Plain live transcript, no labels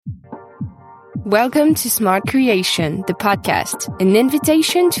Welcome to Smart Creation, the podcast, an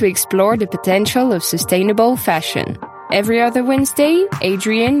invitation to explore the potential of sustainable fashion. Every other Wednesday,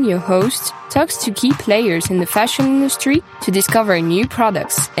 Adrian, your host, talks to key players in the fashion industry to discover new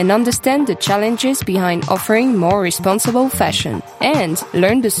products and understand the challenges behind offering more responsible fashion and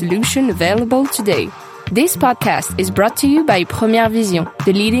learn the solution available today. This podcast is brought to you by Première Vision,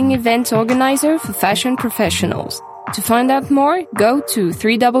 the leading event organizer for fashion professionals. To find out more, go to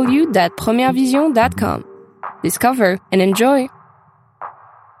www.premierevision.com. Discover and enjoy.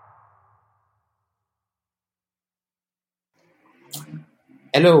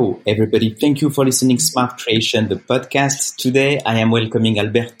 Hello, everybody. Thank you for listening Smart Creation, the podcast. Today, I am welcoming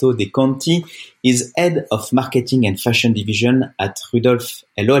Alberto De Conti. He's head of marketing and fashion division at Rudolph.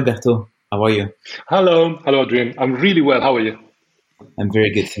 Hello, Alberto. How are you? Hello, Adrian. I'm really well. How are you? I'm very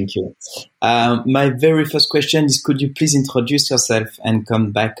good, thank you. My very first question is, could you please introduce yourself and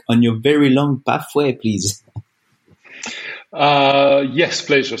come back on your very long pathway, please? Yes,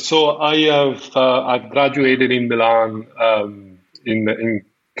 pleasure. So I've graduated in Milan in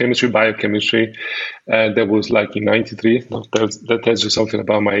chemistry, biochemistry. That was like in '93. That tells you something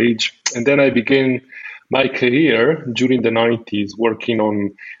about my age. And then I began my career during the '90s working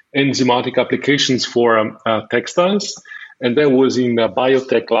on enzymatic applications for textiles. And that was in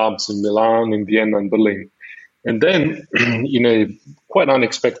biotech labs in Milan, in Vienna, and Berlin. And then, in a quite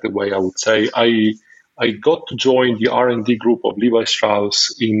unexpected way, I would say, I got to join the R&D group of Levi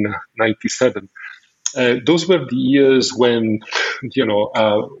Strauss in '97. Those were the years when,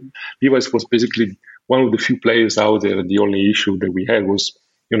 Levi's was basically one of the few players out there. The only issue that we had was,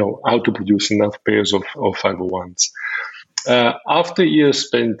 how to produce enough pairs of 501s. After years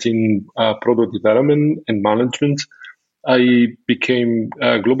spent in product development and management, I became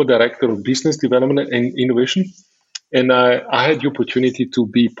global director of business development and innovation, and I had the opportunity to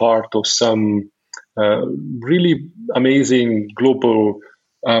be part of some really amazing global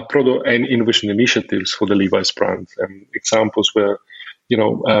product and innovation initiatives for the Levi's brand. And examples were,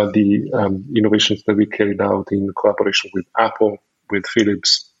 the innovations that we carried out in collaboration with Apple, with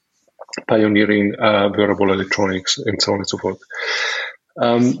Philips, pioneering wearable electronics, and so on and so forth.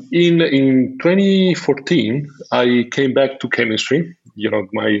 In 2014, I came back to chemistry,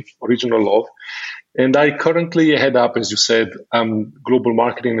 my original love, and I currently head up, as you said, global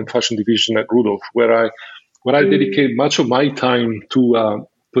marketing and fashion division at Rudolph, where I dedicate much of my time to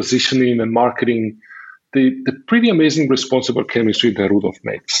positioning and marketing the pretty amazing responsible chemistry that Rudolph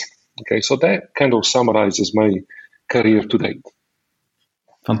makes. Okay, so that kind of summarizes my career to date.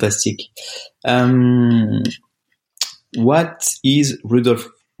 Fantastic. What is Rudolph?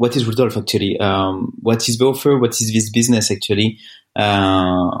 What is Rudolph actually? What is the offer? What is this business actually?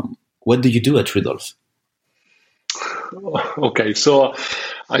 What do you do at Rudolph? Okay, so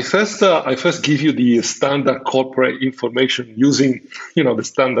I first give you the standard corporate information using the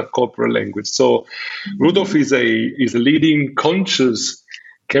standard corporate language. So Rudolph is a leading conscious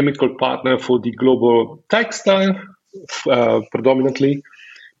chemical partner for the global textile predominantly,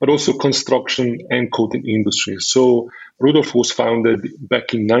 but also construction and coating industry. So Rudolph was founded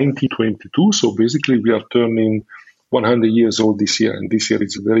back in 1922. So basically we are turning 100 years old this year. And this year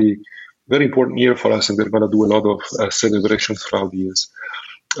is a very, very important year for us. And we're going to do a lot of celebrations throughout the years.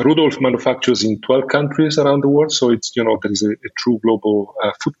 Rudolph manufactures in 12 countries around the world. So it's, there is a true global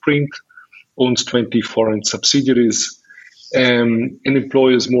footprint, owns 20 foreign subsidiaries, and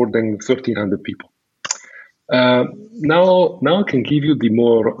employs more than 1,300 people. Now I can give you the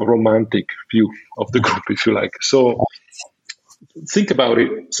more romantic view of the group, if you like. So think about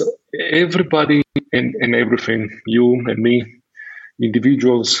it. So everybody and everything, you and me,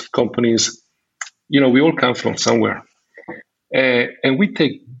 individuals, companies, we all come from somewhere. And we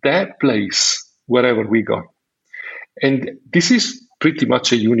take that place wherever we go. And this is pretty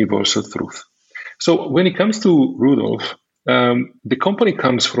much a universal truth. So when it comes to Rudolph, the company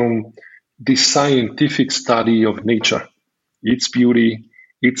comes from the scientific study of nature, its beauty,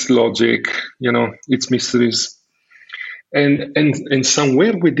 its logic, its mysteries. And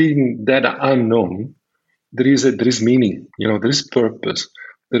somewhere within that unknown, there is meaning, there is purpose.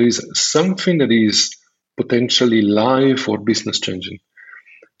 There is something that is potentially life or business changing.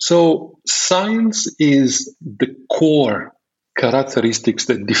 So science is the core characteristics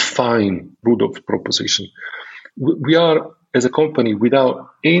that define Rudolph's proposition. We are, as a company, without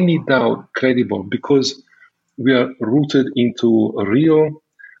any doubt, credible because we are rooted into real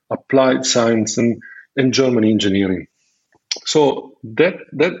applied science and German engineering. So that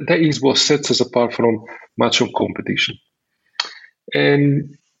is what sets us apart from much of competition.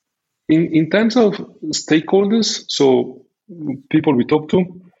 And in terms of stakeholders, so people we talk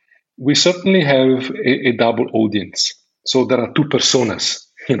to, we certainly have a double audience. So there are two personas,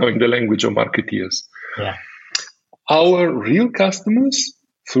 in the language of marketeers. Yeah. Our real customers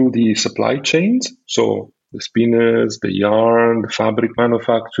through the supply chains, so the spinners, the yarn, the fabric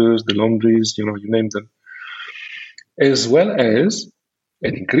manufacturers, the laundries, you name them, as well as,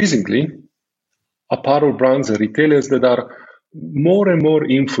 and increasingly, apparel brands and retailers that are more and more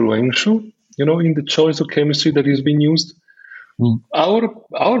influential, in the choice of chemistry that is being used.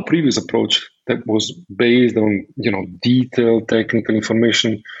 Our previous approach that was based on, detailed technical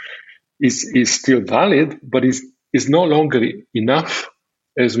information is still valid, but is no longer enough,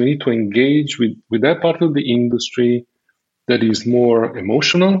 as we need to engage with that part of the industry that is more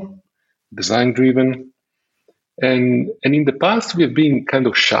emotional, design driven. And in the past, we have been kind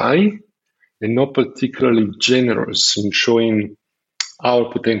of shy and not particularly generous in showing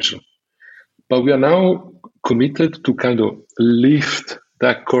our potential. But we are now committed to kind of lift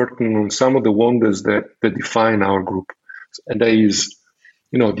that curtain on some of the wonders that define our group. And that is,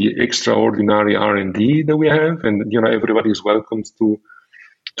 the extraordinary R&D that we have. And, everybody is welcome to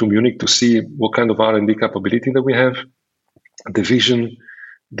Munich to see what kind of R&D capability that we have, the vision,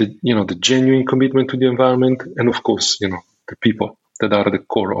 the genuine commitment to the environment, and of course, the people that are the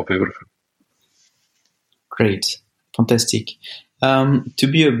core of everything. Great. Fantastic. To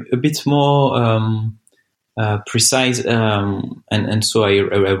be a bit more precise, and so I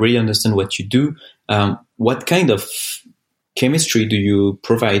really understand what you do. What kind of chemistry do you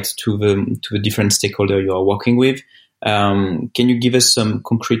provide to the different stakeholders you are working with? Can you give us some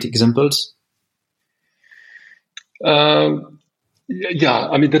concrete examples? Yeah,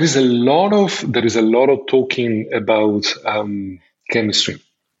 I mean, there is a lot of talking about chemistry,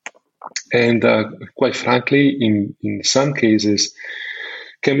 and quite frankly, in some cases,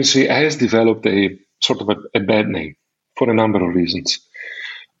 chemistry has developed a sort of a bad name for a number of reasons.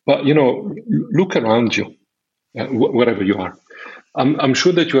 But look around you, wherever you are. I'm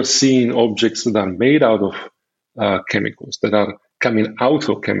sure that you are seeing objects that are made out of chemicals, that are coming out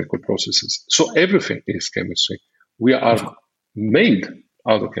of chemical processes. So everything is chemistry. We are made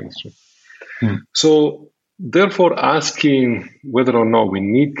out of chemistry. So therefore, asking whether or not we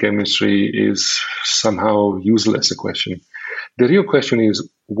need chemistry is somehow useless a question. The real question is,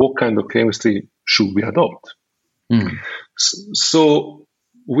 what kind of chemistry should we adopt? So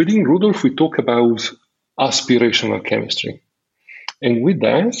within Rudolf, we talk about aspirational chemistry. And with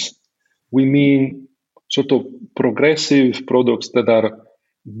that, we mean sort of progressive products that are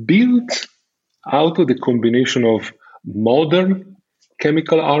built out of the combination of modern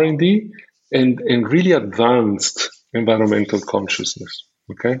chemical R&D and really advanced environmental consciousness.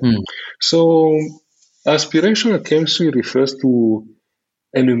 Okay, so aspirational chemistry refers to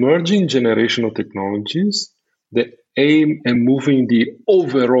an emerging generation of technologies that aim at moving the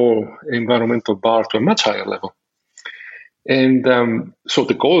overall environmental bar to a much higher level. And so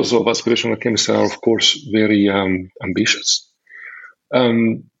the goals of aspirational chemistry are, of course, very ambitious,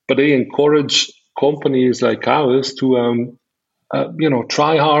 but they encourage companies like ours to,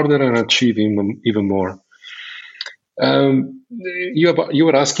 try harder and achieve even more. You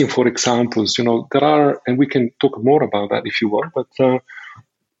were asking for examples. There are, and we can talk more about that if you want. But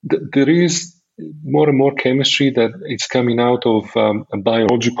there is more and more chemistry that is coming out of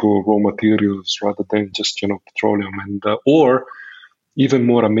biological raw materials rather than just petroleum, and or even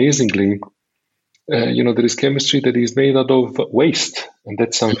more amazingly, there is chemistry that is made out of waste, and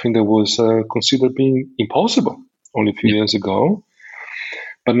that's something that was considered being impossible only a few years ago.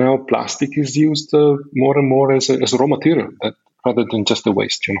 But now plastic is used more and more as a raw material rather than just a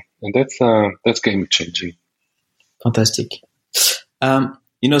waste, and that's game changing. Fantastic.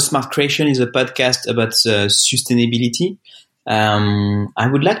 Smart Creation is a podcast about sustainability. I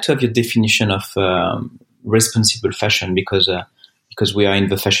would like to have your definition of responsible fashion because we are in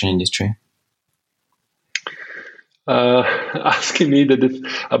the fashion industry. Asking me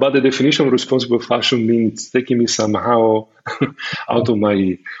about the definition of responsible fashion means taking me somehow out of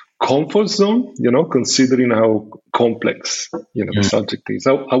my comfort zone, considering how complex, the subject is.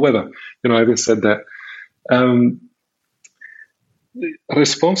 However, having said that,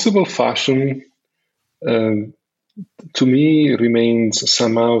 responsible fashion, to me, remains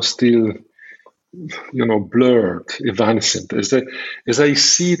somehow still, blurred, evanescent. As I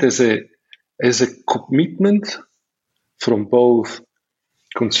see it as a commitment from both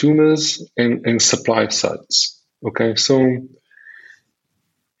consumers and supply sides. Okay, so,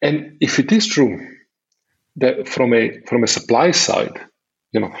 and if it is true that from a supply side,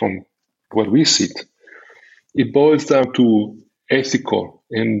 from where we sit, it boils down to ethical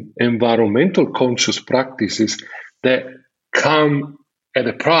and environmental conscious practices that come at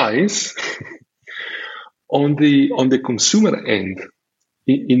a price. On the consumer end,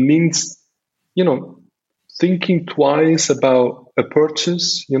 it means, thinking twice about a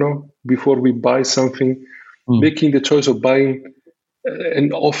purchase, before we buy something, making the choice of buying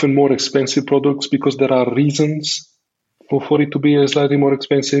and often more expensive products because there are reasons for it to be slightly more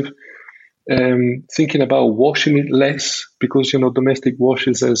expensive. Thinking about washing it less because, domestic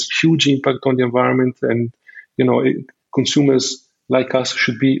washes has huge impact on the environment, and, consumers like us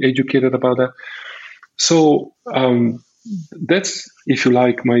should be educated about that. So that's, if you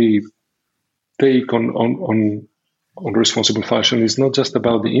like, my take on responsible fashion. Is not just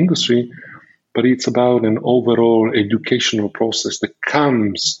about the industry, but it's about an overall educational process that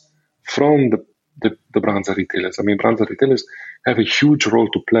comes from the brands and retailers. I mean, brands and retailers have a huge role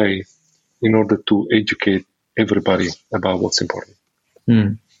to play in order to educate everybody about what's important.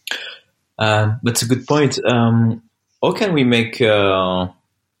 That's a good point. How can we make?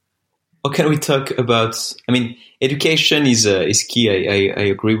 How can we talk about? I mean, education is key. I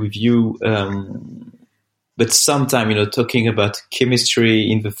agree with you. But sometimes, talking about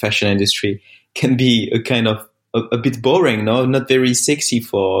chemistry in the fashion industry can be a kind of a bit boring, no? Not very sexy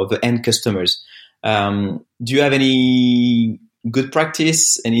for the end customers. Do you have any good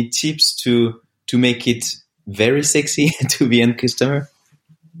practice, any tips to make it very sexy to the end customer?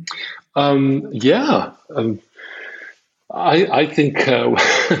 I think,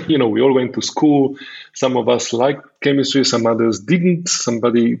 we all went to school. Some of us liked chemistry, some others didn't.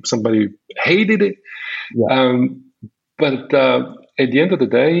 Somebody hated it. Yeah. But at the end of the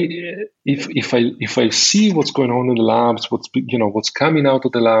day, if I see what's going on in the labs, what's coming out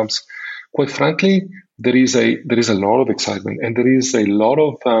of the labs, quite frankly, there is a lot of excitement, and there is a lot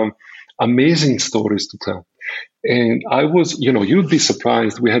of amazing stories to tell. And I was, you'd be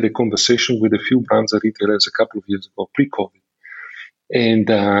surprised. We had a conversation with a few brands and retailers a couple of years ago, pre-COVID,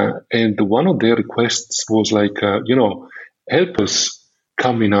 and one of their requests was like, help us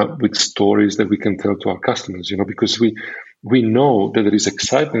coming up with stories that we can tell to our customers, because we know that there is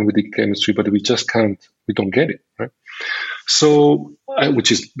excitement with the chemistry, but we don't get it, right? So,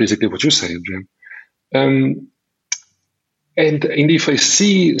 which is basically what you say, Adrian. And if I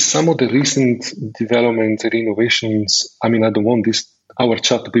see some of the recent developments and innovations, I mean, I don't want our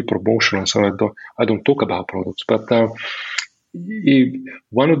chat to be promotional, so I don't talk about products. But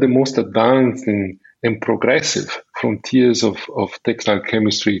one of the most advanced and progressive frontiers of textile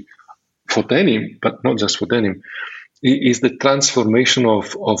chemistry for denim, but not just for denim, is the transformation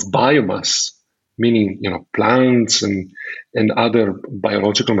of biomass, meaning plants and other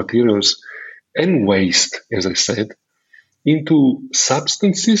biological materials and waste, as I said, into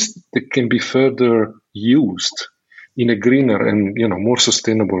substances that can be further used in a greener and more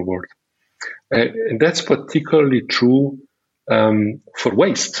sustainable world. And that's particularly true for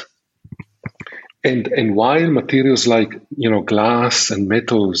waste. And while materials like glass and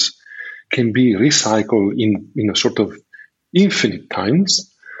metals can be recycled in a sort of infinite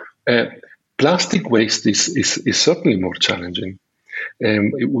times, plastic waste is certainly more challenging.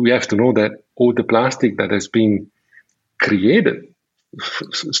 We have to know that all the plastic that has been created,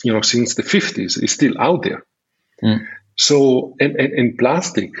 since the 50s is still out there. So, and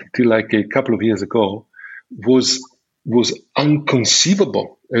plastic till like a couple of years ago was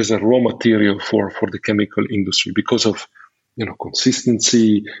unconceivable as a raw material for the chemical industry because of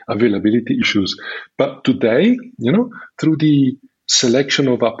consistency, availability issues. But today, through the selection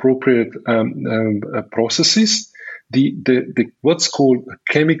of appropriate processes, the what's called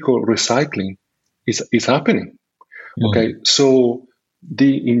chemical recycling is happening. Okay, so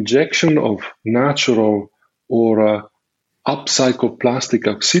the injection of natural or upcycled plastic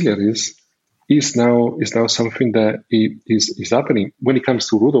auxiliaries is now something that is happening. When it comes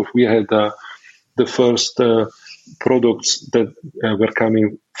to Rudolph, we had the first products that were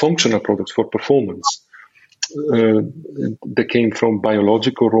coming, functional products for performance, that came from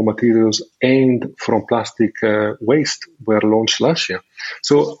biological raw materials and from plastic waste were launched last year.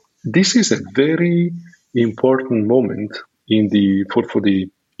 So this is a very important moment in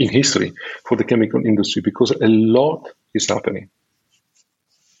history for the chemical industry because a lot is happening.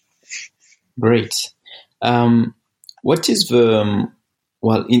 Great. What is the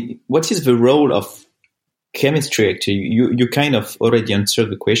role of chemistry? Actually, you kind of already answered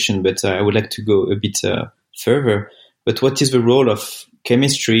the question, but I would like to go a bit further. But what is the role of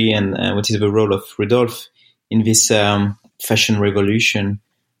chemistry, and what is the role of Rudolph in this fashion revolution,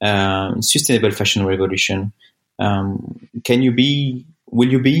 sustainable fashion revolution? Will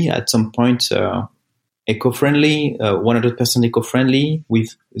you be at some point eco-friendly, 100% eco-friendly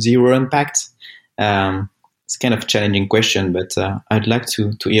with zero impact? It's kind of a challenging question, but I'd like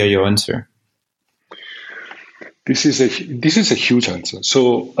to hear your answer. This is a huge answer.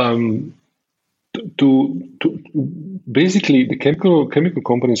 So to basically the chemical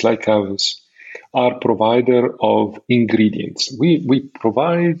companies like ours are provider of ingredients. We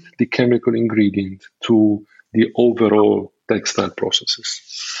provide the chemical ingredient to the overall textile processes,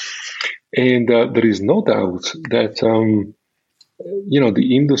 and there is no doubt that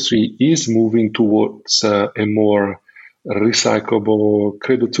the industry is moving towards a more recyclable,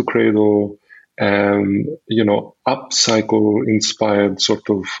 cradle to cradle, upcycle inspired sort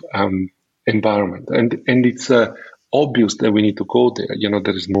of environment, and it's obvious that we need to go there.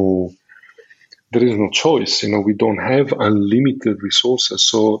 There is no choice. We don't have unlimited resources,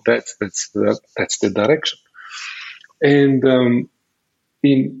 so that's the direction. And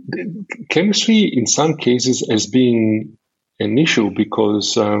in chemistry, in some cases, has been an issue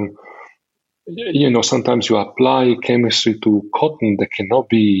because sometimes you apply chemistry to cotton that cannot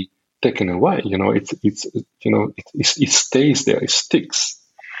be taken away. It stays there, it sticks.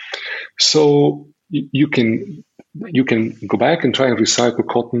 So you can go back and try and recycle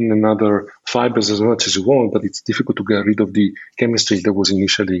cotton and other fibers as much as you want, but it's difficult to get rid of the chemistry that was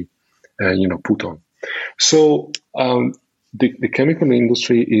initially put on. So the chemical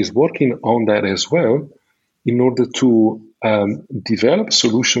industry is working on that as well in order to develop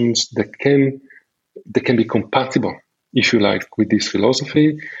solutions that can be compatible, if you like, with this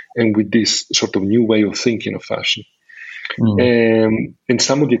philosophy and with this sort of new way of thinking of fashion. And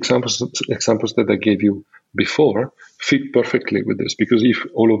some of the examples that I gave you before fit perfectly with this, because if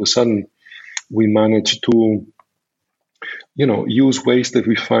all of a sudden we manage to, use waste that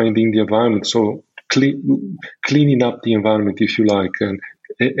we find in the environment, so cleaning up the environment, if you like,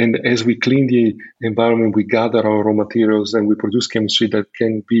 and as we clean the environment, we gather our raw materials and we produce chemistry that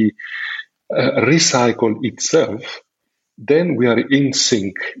can be recycled itself, then we are in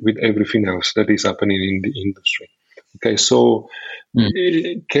sync with everything else that is happening in the industry. Okay, so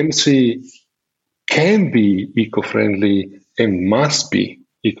chemistry can be eco-friendly and must be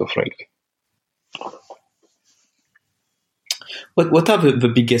eco-friendly. What are the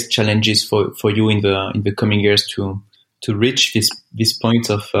biggest challenges for you in the coming years to reach this point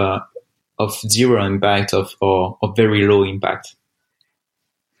of zero impact or very low impact?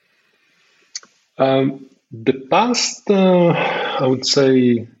 The past, I would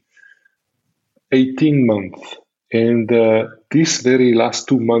say, 18 months, and this very last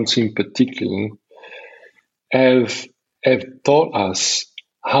 2 months in particular, have taught us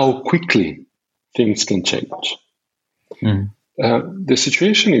how quickly things can change. The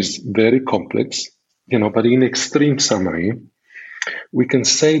situation is very complex, but in extreme summary, we can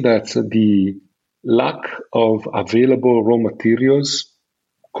say that the lack of available raw materials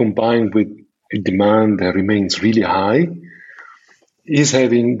combined with a demand that remains really high is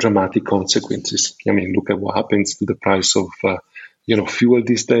having dramatic consequences. I mean, look at what happens to the price of fuel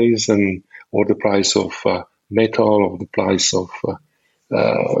these days, or the price of metal, or the price of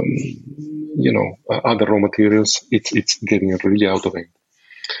other raw materials. It's getting really out of hand.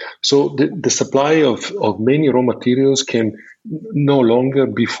 So the supply of many raw materials can no longer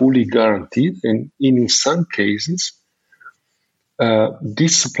be fully guaranteed, and in some cases,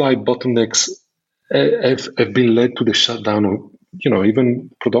 these supply bottlenecks have been led to the shutdown of even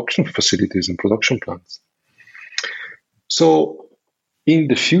production facilities and production plants. So in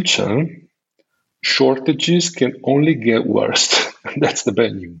the future, shortages can only get worse. That's the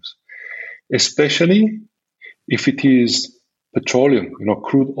bad news, especially if it is petroleum,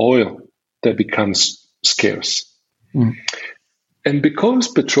 crude oil, that becomes scarce. And because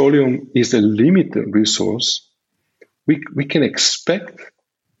petroleum is a limited resource, we can expect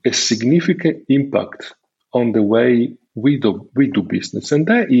a significant impact on the way we do business. And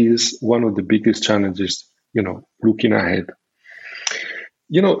that is one of the biggest challenges, looking ahead.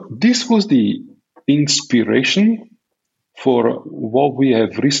 This was the inspiration for what we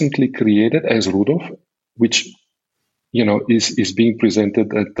have recently created as Rudolf, which, is being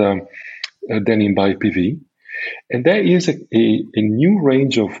presented at Denim by PV. And that is a new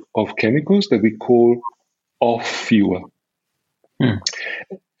range of chemicals that we call off-fuel.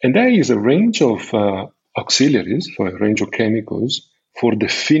 And that is a range of auxiliaries, for a range of chemicals for the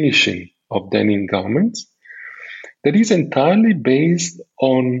finishing of denim garments that is entirely based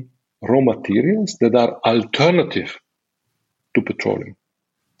on raw materials that are alternative to petroleum.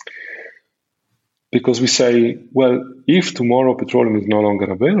 Because we say, well, if tomorrow petroleum is no longer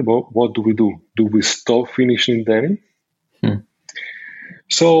available, what do? Do we stop finishing denim?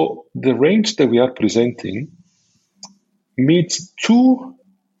 So the range that we are presenting meets two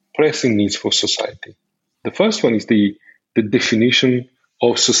pressing needs for society. The first one is the definition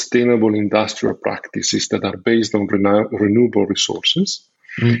of sustainable industrial practices that are based on renewable resources.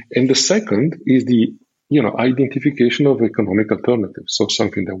 And the second is the identification of economic alternatives, so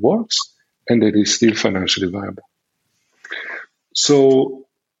something that works and that is still financially viable. So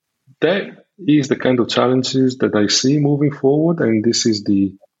that is the kind of challenges that I see moving forward, and this is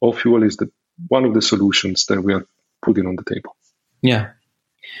Allfuel is one of the solutions that we are putting on the table. Yeah,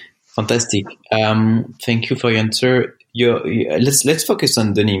 fantastic. Thank you for your answer. Let's focus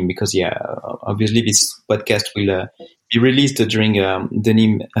on denim because obviously this podcast will be released during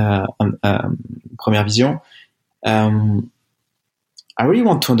denim Première Vision. I really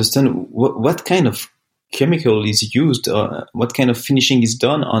want to understand what kind of chemical is used, or what kind of finishing is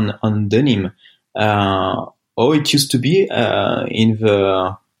done on denim. How it used to be in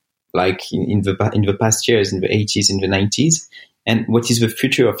the past years, in the 80s, in the 90s, and what is the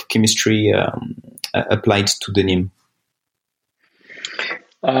future of chemistry applied to denim?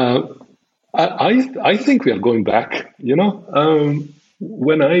 I think we are going back.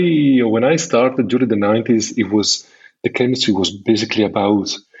 When I started during the 90s, the chemistry was basically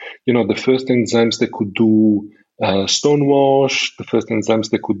about the first enzymes that could do stonewash, the first enzymes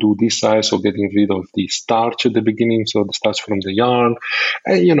that could do desize, so getting rid of the starch at the beginning, so the starch from the yarn,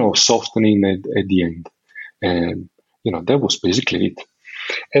 and softening at the end. And that was basically it.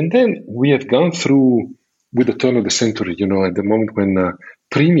 And then we have gone through, with the turn of the century, at the moment when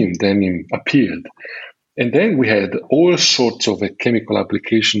premium denim appeared. And then we had all sorts of chemical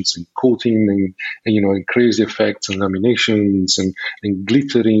applications and coating and crazy effects and laminations and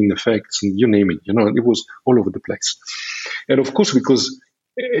glittering effects and you name it. It was all over the place. And of course, because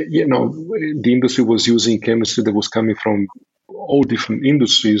the industry was using chemistry that was coming from all different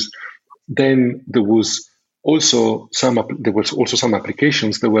industries, then there was also some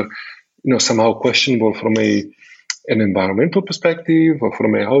applications that were somehow questionable from an environmental perspective or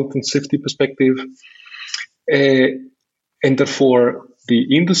from a health and safety perspective. And therefore,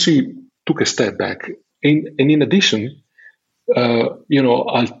 the industry took a step back. And in addition, there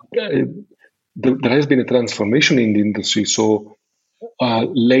has been a transformation in the industry. So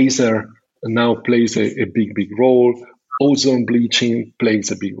laser now plays a big role. Ozone bleaching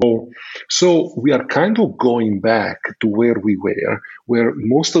plays a big role. So we are kind of going back to where we were, where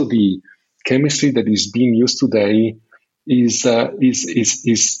most of the chemistry that is being used today is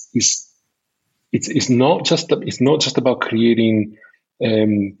it's not just about creating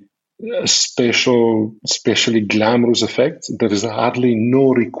specially glamorous effects. There is hardly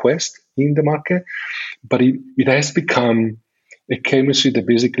no request in the market, but it has become a chemistry that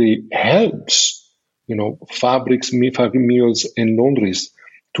basically helps fabric mills and laundries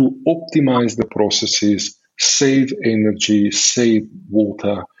to optimize the processes, save energy, save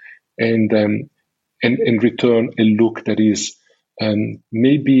water, and return a look that is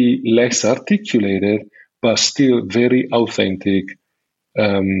maybe less articulated, but still very authentic.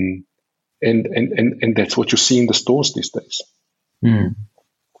 And that's what you see in the stores these days.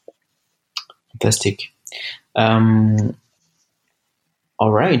 Fantastic. All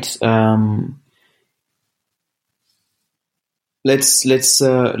right. Let's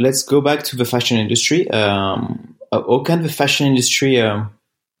go back to the fashion industry. How can the fashion industry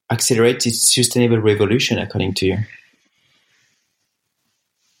accelerate its sustainable revolution, according to you?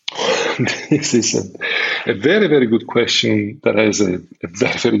 This is a very, very good question that has a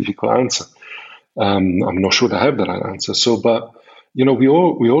very, very difficult answer. I'm not sure I have the right answer. But we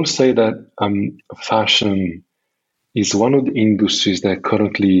all say that fashion is one of the industries that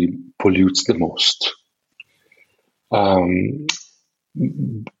currently pollutes the most.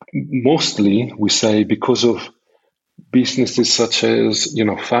 Mostly, we say because of businesses such as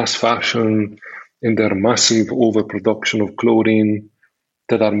fast fashion and their massive overproduction of clothing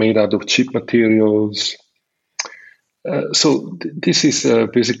that are made out of cheap materials. So this is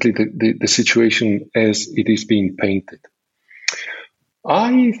basically the situation as it is being painted.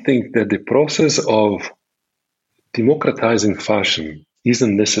 I think that the process of democratizing fashion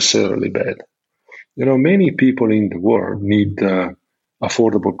isn't necessarily bad. Many people in the world need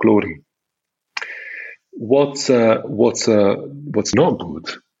affordable clothing. What's not good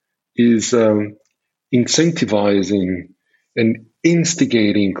is incentivizing and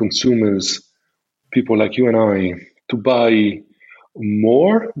instigating consumers, people like you and I, to buy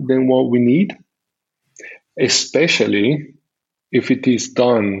more than what we need, especially if it is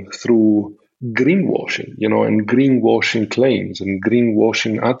done through greenwashing, and greenwashing claims and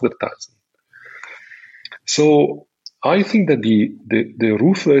greenwashing advertising. So I think that the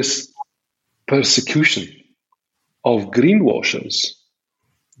ruthless persecution of greenwashers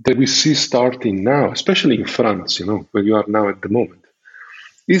that we see starting now, especially in France, where you are now at the moment,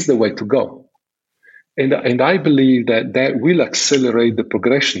 is the way to go. And I believe that will accelerate the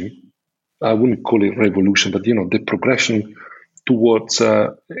progression. I wouldn't call it revolution, but the progression towards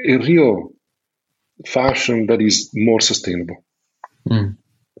a real fashion that is more sustainable. Mm.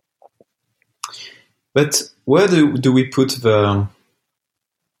 But where do we put the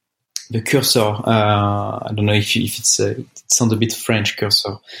cursor? I don't know if it's it sounds a bit French,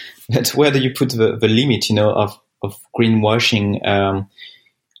 cursor, but where do you put the limit, of greenwashing? I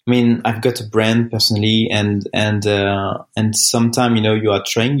mean, I've got a brand personally, and sometimes you are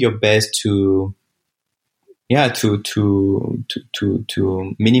trying your best to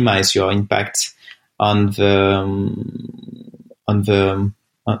minimize your impact on the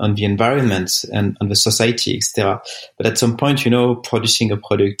environment and on the society, etc. But at some point, producing a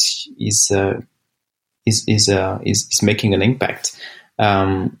product is making an impact.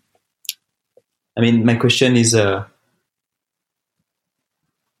 I mean, my question is,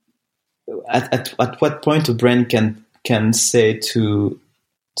 at what point a brand can say to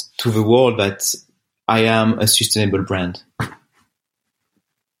the world that I am a sustainable brand?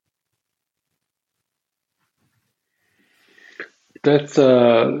 That's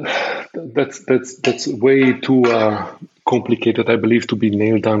way too complicated, I believe, to be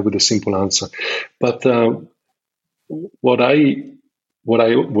nailed down with a simple answer. But what I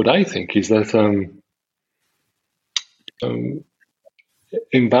think is that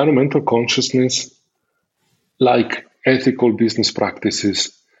environmental consciousness, like ethical business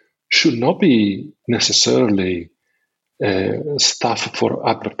practices, should not be necessarily stuff for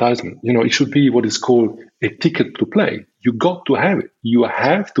advertisement. It should be what is called a ticket to play. You got to have it. You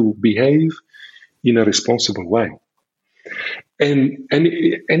have to behave in a responsible way. And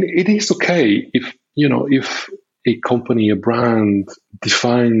it is okay if a company, a brand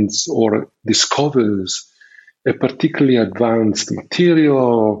defines or discovers a particularly advanced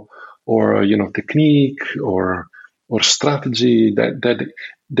material or technique or strategy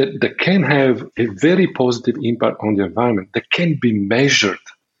that can have a very positive impact on the environment, that can be measured,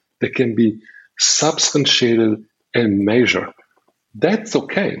 that can be substantiated and measured. That's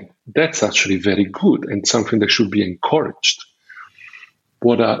okay. That's actually very good and something that should be encouraged.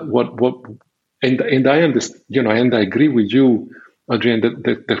 And I understand, and I agree with you, Adrian,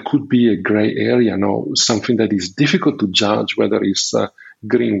 that there could be a gray area, something that is difficult to judge whether it's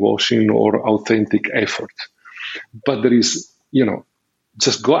greenwashing or authentic effort. But there is,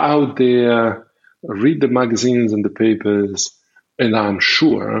 just go out there, read the magazines and the papers, and I'm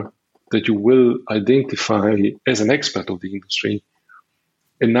sure that you will identify, as an expert of the industry,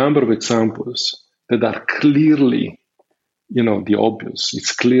 a number of examples that are clearly, the obvious.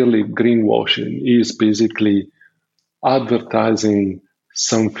 It's clearly greenwashing is basically advertising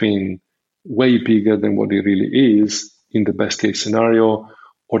something way bigger than what it really is in the best case scenario,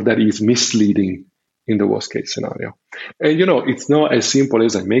 or that is misleading in the worst case scenario. And, it's not as simple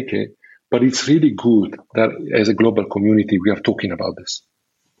as I make it, but it's really good that as a global community, we are talking about this.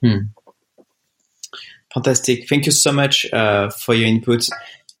 Fantastic. Thank you so much for your input.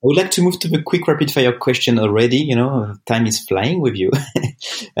 I would like to move to the quick rapid fire question already. Time is flying with you.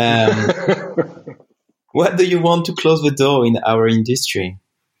 What do you want to close the door in our industry?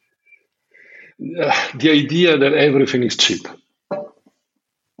 The idea that everything is cheap.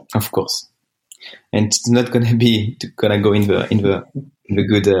 Of course. And it's not going to go in the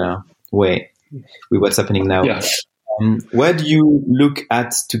good way with what's happening now. Yeah. Where do you look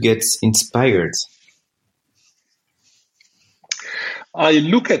at to get inspired? I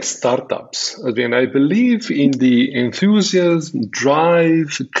look at startups. Again, I believe in the enthusiasm,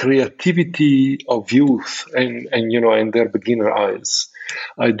 drive, creativity of youth and their beginner eyes.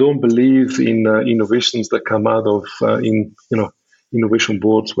 I don't believe in innovations that come out of innovation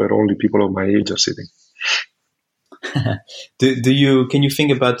boards where only people of my age are sitting. Can you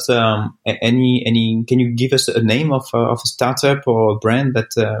think about any? Can you give us a name of a startup or a brand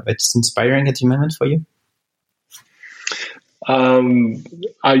that's inspiring at the moment for you? I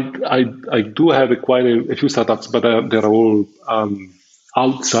do have quite a few startups, but they're all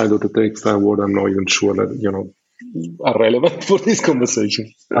outside of the textile world. I'm not even sure that are relevant for this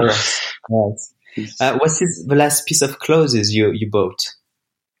conversation. Right. What is the last piece of clothes you bought?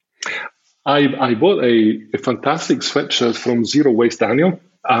 I bought a fantastic sweatshirt from Zero Waste Daniel.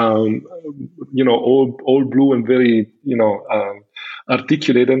 All blue and very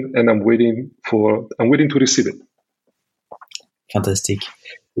articulated, and I'm waiting to receive it. Fantastic.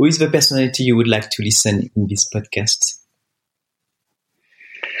 Who is the personality you would like to listen in this podcast?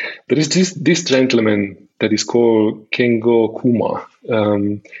 there is this gentleman that is called Kengo Kuma.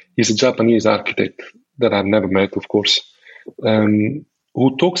 He's a Japanese architect that I've never met, of course, who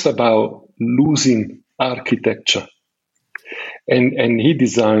talks about losing architecture. And he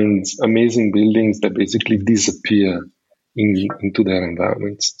designs amazing buildings that basically disappear into their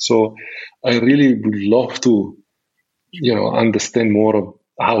environments. So I really would love to, understand more of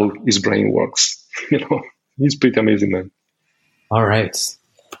how his brain works. He's pretty amazing, man. All right.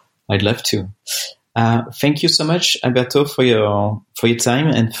 I'd love to. Thank you so much, Alberto, for your time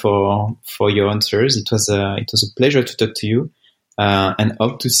and for your answers. It was a pleasure to talk to you, and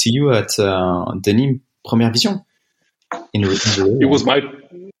hope to see you at Denis Première Vision. It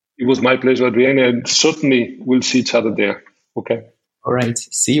was my pleasure, Adrien, and certainly we'll see each other there. Okay. All right.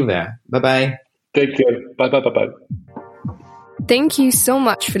 See you there. Bye-bye. Take care. Bye-bye. Thank you so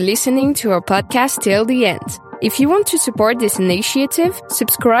much for listening to our podcast till the end. If you want to support this initiative,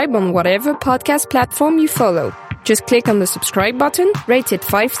 subscribe on whatever podcast platform you follow. Just click on the subscribe button, rate it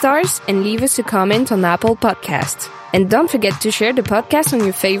 5 stars, and leave us a comment on Apple Podcasts. And don't forget to share the podcast on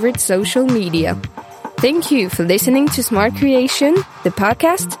your favorite social media. Thank you for listening to Smart Creation, the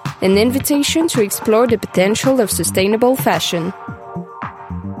podcast, an invitation to explore the potential of sustainable fashion.